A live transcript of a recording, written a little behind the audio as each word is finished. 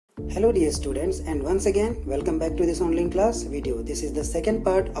Hello dear students, and once again welcome back to this online class video. This is the second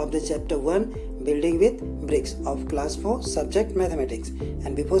part of the chapter 1 Building with Bricks of class 4 subject mathematics.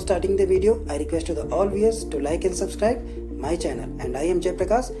 And before starting the video, I request to the all viewers to like and subscribe my channel. And I am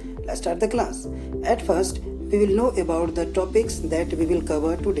Jayprakash. Let's start the class. At first, we will know about the topics that we will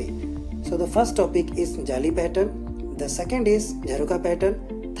cover today. So the first topic is Jali pattern, the second is Charaka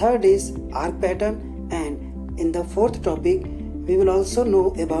pattern, third is arc pattern, and in the fourth topic we will also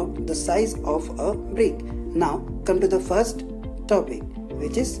know about the size of a brick. Now come to the first topic,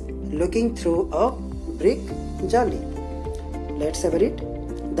 which is looking through a brick jali. Let's have a read.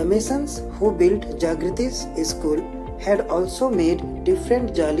 The masons who built Jagriti's school had also made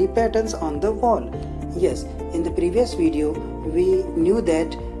different jali patterns on the wall. Yes, in the previous video we knew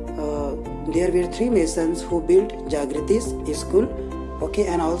that there were three masons who built Jagriti's school. Okay,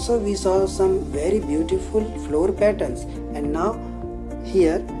 and also we saw some very beautiful floor patterns, and now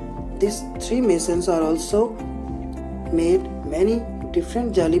here these three masons are also made many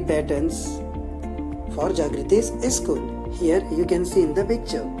different jali patterns for Jagriti's school. Here you can see in the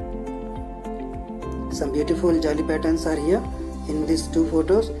picture some beautiful jali patterns are here in these two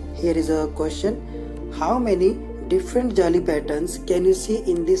photos. Here is a question: how many different jali patterns can you see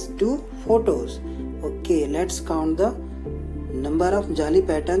in these two photos? Okay, let's count the number of jali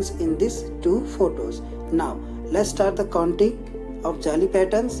patterns in these two photos. Now let's start the counting of jali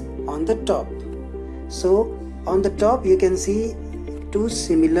patterns on the top. So on the top you can see two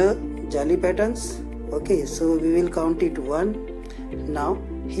similar jali patterns. Okay, so we will count it one. Now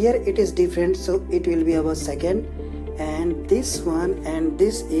here it is different, so it will be our second, and this one and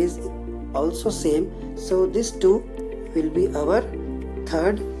this is also same, so these two will be our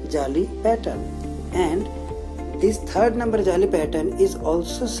third jali pattern, and this third number jali pattern is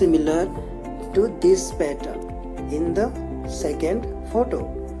also similar to this pattern in the second photo.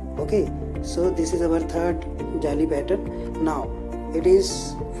 Okay, so this is our third jali pattern. Now it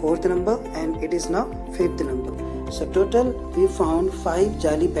is fourth number and it is now fifth number. So total we found 5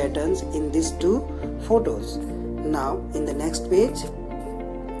 jali patterns in these two photos. Now in the next page,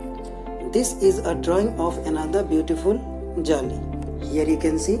 this is a drawing of another beautiful jali. Here you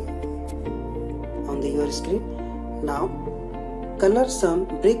can see on your screen. Now color some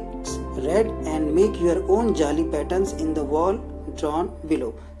bricks red and make your own jali patterns in the wall drawn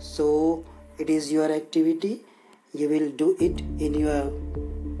below. So it is your activity, you will do it in your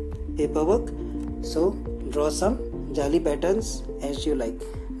paperwork. So draw some jali patterns as you like.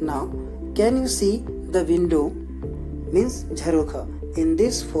 Now can you see the window, means Charaka, in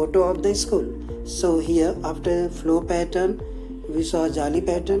this photo of the school? So here after floor pattern we saw jali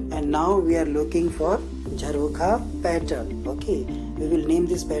pattern, and now we are looking for Charaka pattern. Okay, we will name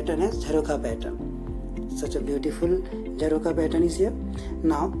this pattern as Charaka pattern. Such a beautiful Charaka pattern is here.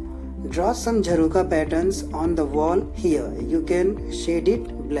 Now draw some Charaka patterns on the wall. Here you can shade it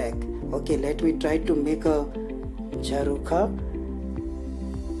black. Okay, let me try to make a Charaka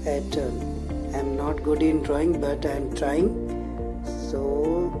pattern. I am not good in drawing, but I am trying.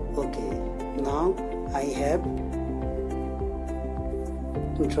 So okay, now I have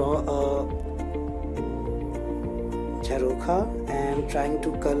draw a Charaka. I am trying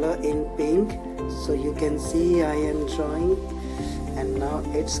to color in pink, so you can see I am drawing, and now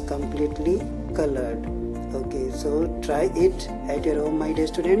it's completely colored. Okay, so try it at your home, my dear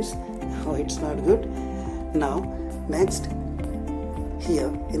students. Oh, it's not good. Now next,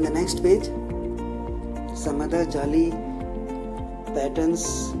 here in the next page some other jali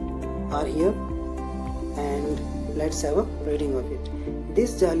patterns are here, and let's have a reading of it.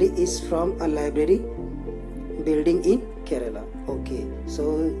 This jali is from a library building in Kerala. Okay,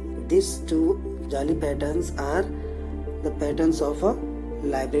 so these two jali patterns are the patterns of a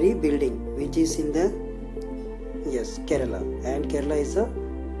library building which is in the Kerala, and Kerala is a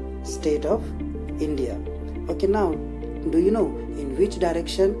state of India. Okay, now do you know in which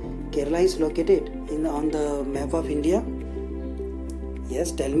direction Kerala is located on the map of India?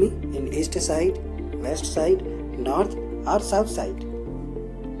 Yes, tell me, in east side, west side, north or south side?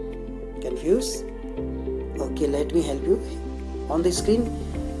 Confused? Okay, let me help you. On the screen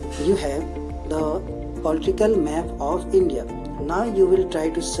you have the political map of India. Now you will try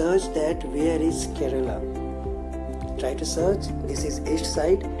to search that where is Kerala. Try to search. This is east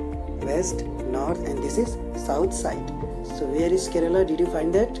side, west, north, and this is south side. So where is Kerala? Did you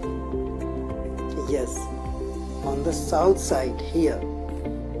find that? Yes, on the south side here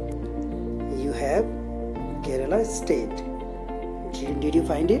you have Kerala state. Did you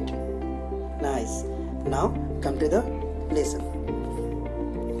find it? Nice. Now come to the lesson.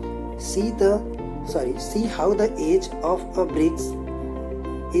 See how the edge of a bricks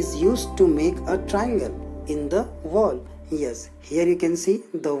is used to make a triangle in the wall? Yes, here you can see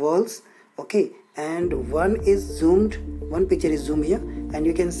the walls, okay, and one picture is zoomed here, and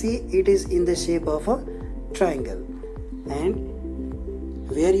you can see it is in the shape of a triangle. And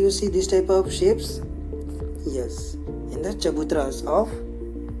where you see this type of shapes? Yes, in the chabutras of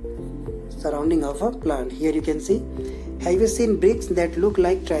surrounding of a plant. Here you can see. Have you seen bricks that look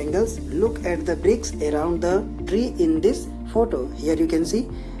like triangles? Look at the bricks around the tree in this photo. Here you can see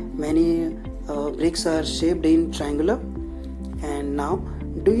many bricks are shaped in triangular. And now,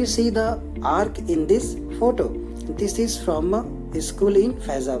 do you see the arc in this photo? This is from a school in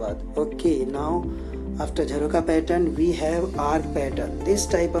Faizabad. Okay, now after Charaka pattern we have arc pattern. This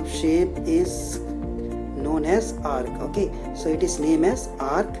type of shape is known as arc. Okay, so it is named as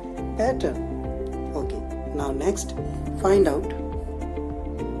arc pattern. Okay, now next, find out.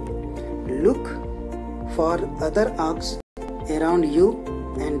 Look for other arcs around you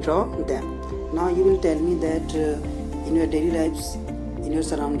and draw them. Now you will tell me that in your daily lives, in your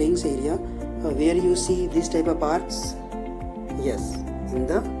surroundings area, where you see this type of arcs? Yes, in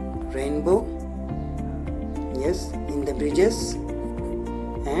the rainbow, yes, in the bridges,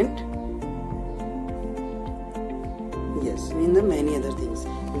 and yes, in the many other things.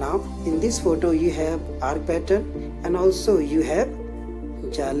 Now in this photo you have arc pattern and also you have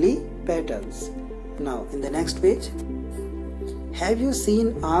jali patterns. Now in the next page, have you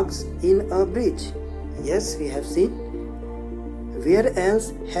seen arcs in a bridge? Yes, we have seen. Where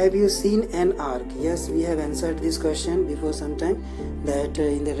else have you seen an arc? Yes, we have answered this question before some time, that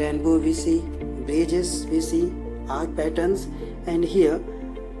in the rainbow we see bridges, we see arc patterns, and here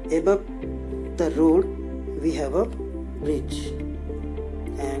above the road we have a bridge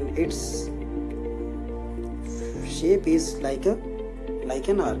and its shape is like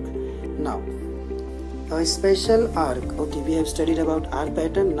an arc. Now a special arc. Okay, we have studied about arc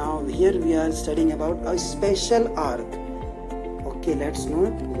pattern. Now here we are studying about a special arc. Okay, let's know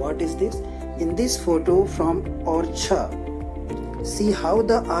what is this. In this photo from Orcha, see how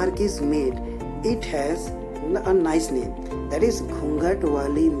the arc is made. It has a nice name, that is Ghungat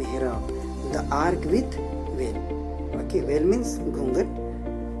Wali Mihrab, the arc with veil. Okay, veil means ghungat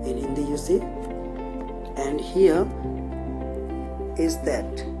in Hindi, you see. And here is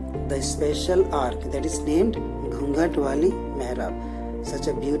that the special arc that is named Ghungat Wali Mihrab. Such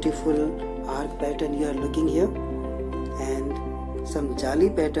a beautiful arc pattern you are looking here, and some jali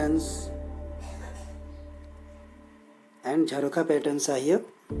patterns and Charaka patterns are here.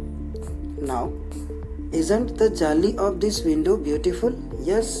 Now, isn't the jali of this window beautiful?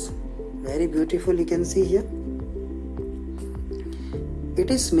 Yes, very beautiful, you can see here. It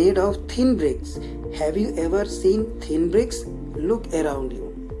is made of thin bricks. Have you ever seen thin bricks? Look around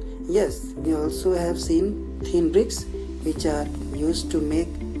you. Yes, we also have seen thin bricks which are used to make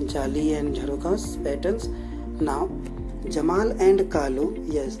jali and Charaka's patterns. Now, Jamal and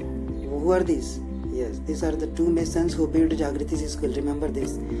Kalu, yes, who are these? Yes, these are the two masons who built Jagriti school. Remember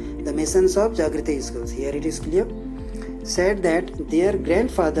this, the masons of Jagriti schools. Here it is clear. Said that their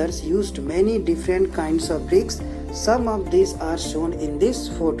grandfathers used many different kinds of bricks. Some of these are shown in this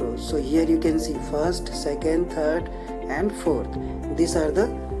photo. So here you can see first, second, third and fourth. These are the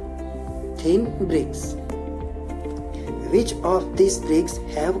thin bricks. Which of these bricks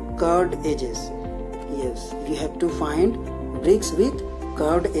have curved edges? Yes, you have to find bricks with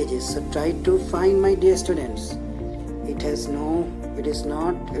curved edges. So try to find, my dear students. It is not,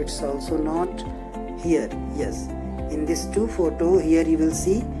 it's also not here. Yes, in this two photo here you will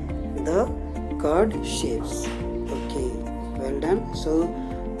see the curved shapes. Okay, well done. So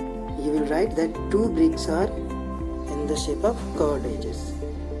you will write that two bricks are in the shape of curved edges.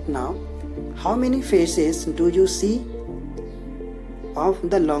 Now, how many faces do you see of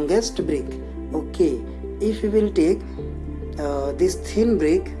the longest brick? Okay, if you will take this thin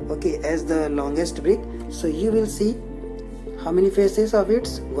brick, okay, as the longest brick, so you will see how many faces of it?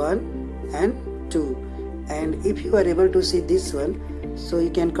 1 and 2. And if you are able to see this one, so you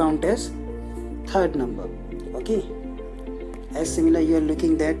can count as third number. Okay, as similar you are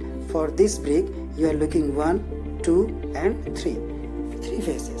looking that for this brick you are looking 1, 2 and 3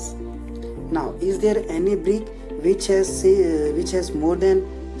 faces. Now, is there any brick which has more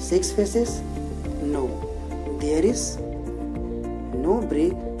than 6 faces? No, there is no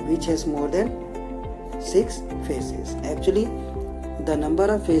brick which has more than 6 faces. Actually, the number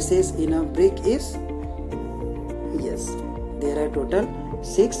of faces in a brick is, yes, there are total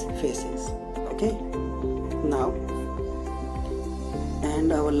 6 faces. Okay, now,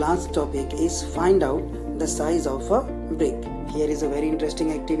 and our last topic is find out the size of a brick. Here is a very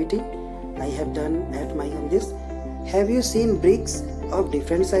interesting activity I have done at my home. This, have you seen bricks of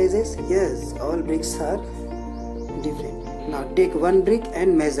different sizes? Yes, all bricks are different. Now take one brick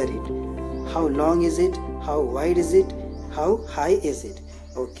and measure it. How long is it? How wide is it? How high is it?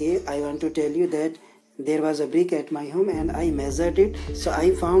 Okay, I want to tell you that there was a brick at my home and I measured it. So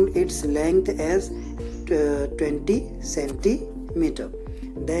I found its length as 20 centimeter.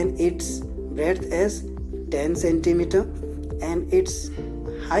 Then its breadth as 10 centimeter and its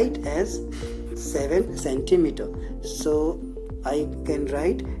height as 7 centimeter. So I can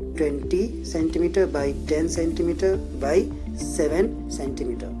write 20 centimeter by 10 centimeter by 7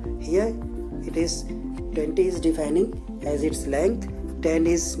 centimeter. Here it is 20 is defining as its length, 10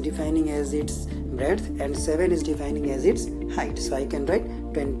 is defining as its breadth and 7 is defining as its height. So I can write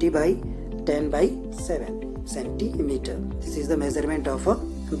 20 by 10 by 7 centimeter. This is the measurement of a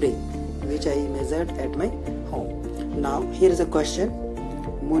brick which I measured at my home. Now here is a question.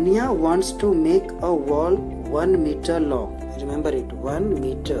 Munia wants to make a wall 1 meter long. Remember it, 1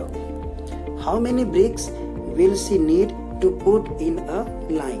 meter. How many bricks will she need to put in a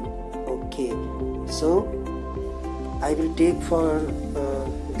line? Okay, so I will take for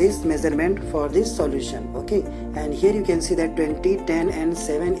this measurement for this solution. Okay, and here you can see that 20, 10 and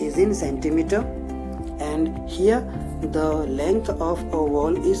 7 is in centimeter, and here the length of a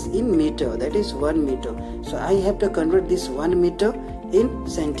wall is in meter, that is 1 meter. So I have to convert this 1 meter in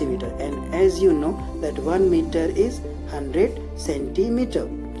centimeter, and as you know that 1 meter is 100 centimeter.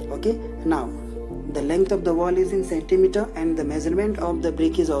 Okay, now the length of the wall is in centimeter and the measurement of the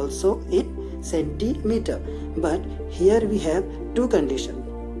brick is also in centimeter. But here we have two conditions.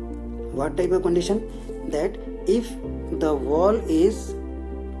 What type of condition? That if the wall is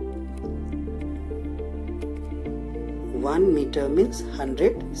 1 meter means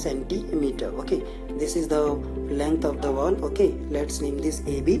 100 centimeter. Okay, this is the length of the wall. Okay, let's name this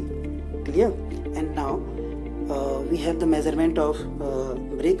AB. Clear? And now we have the measurement of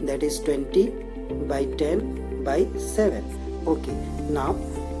brick, that is 20 by 10 by 7. Okay, now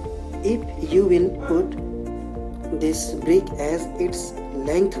if you will put this brick as its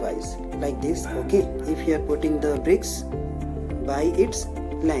lengthwise like this, okay, if you are putting the bricks by its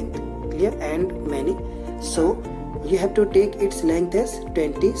length, clear, and many, so you have to take its length as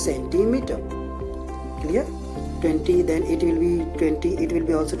 20 centimeter. Clear? 20, then it will be 20, it will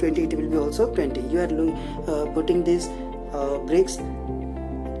be also 20, it will be also 20. You are putting these bricks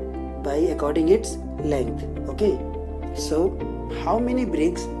by according its length. Okay, so how many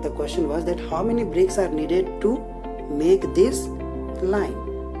bricks, the question was that how many bricks are needed to make this line.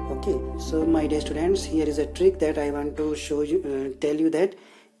 Okay, so my dear students, here is a trick that I want to show you, tell you that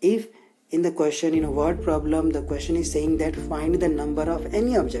if in the question, in a word problem, the question is saying that find the number of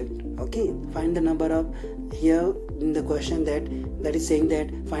any object. Okay, find the number of, here in the question that is saying that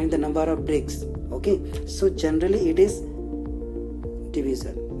find the number of bricks. Okay, so generally it is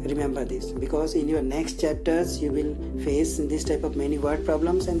division. Remember this, because in your next chapters you will face this type of many word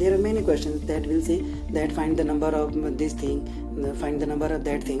problems, and there are many questions that will say that find the number of this thing, find the number of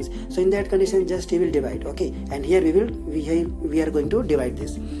that things. So in that condition just you will divide. Okay, and here we are going to divide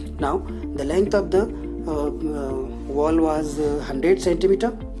this. Now the length of the wall was 100 centimeter.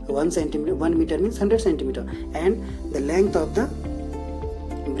 1 meter means 100 centimeter, and the length of the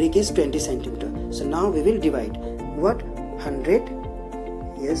brick is 20 centimeter. So now we will divide. What? 100.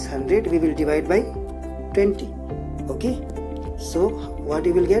 Yes, 100 we will divide by 20. Okay, so what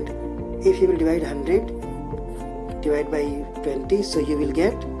you will get? If you will divide 100 divide by 20, so you will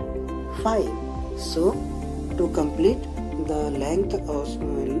get 5. So to complete the length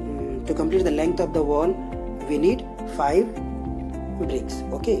of the wall we need 5 bricks.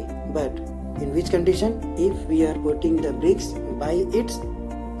 Okay, but in which condition? If we are putting the bricks by its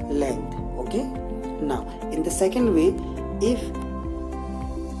length. Okay, now in the second way, if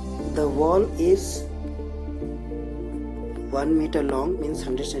the wall is 1 meter long means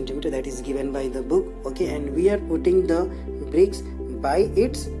 100 centimeter, that is given by the book. Okay, and we are putting the bricks by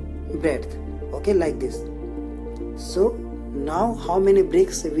its breadth. Okay, like this. So now how many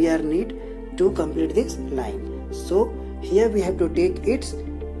bricks we are need to complete this line? So here we have to take its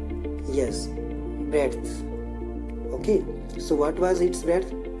breadth. Okay, so what was its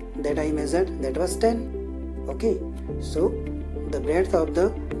breadth that I measured? That was 10. Okay, so the breadth of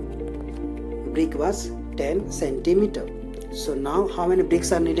the brick was 10 centimeter. So now how many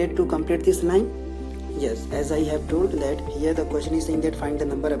bricks are needed to complete this line? Yes, as I have told that here the question is saying that find the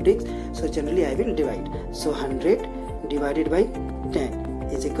number of bricks. So generally I will divide. So 100 divided by 10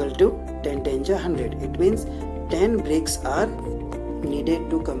 is equal to 10 times 100. It means 10 bricks are needed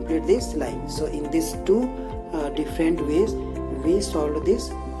to complete this line. So in these two different ways we solved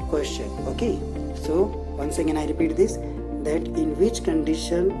this question. Okay, so once again I repeat this. that in which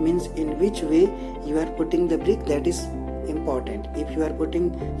condition means in which way you are putting the brick, that is important. If you are putting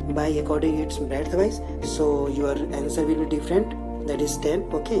by according its breadth wise, so your answer will be different, that is 10.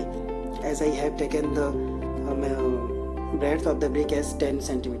 Okay, as I have taken the breadth of the brick as 10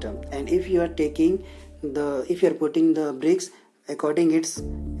 centimeter, and if you are taking if you are putting the bricks according its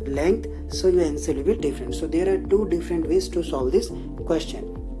length, so your answer will be different. So there are two different ways to solve this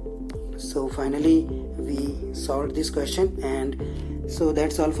question. So finally we solved this question, and so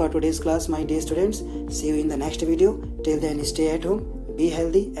that's all for today's class, my dear students. See you in the next video. Till then, stay at home, be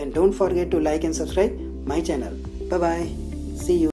healthy, and don't forget to like and subscribe my channel. Bye bye. See you.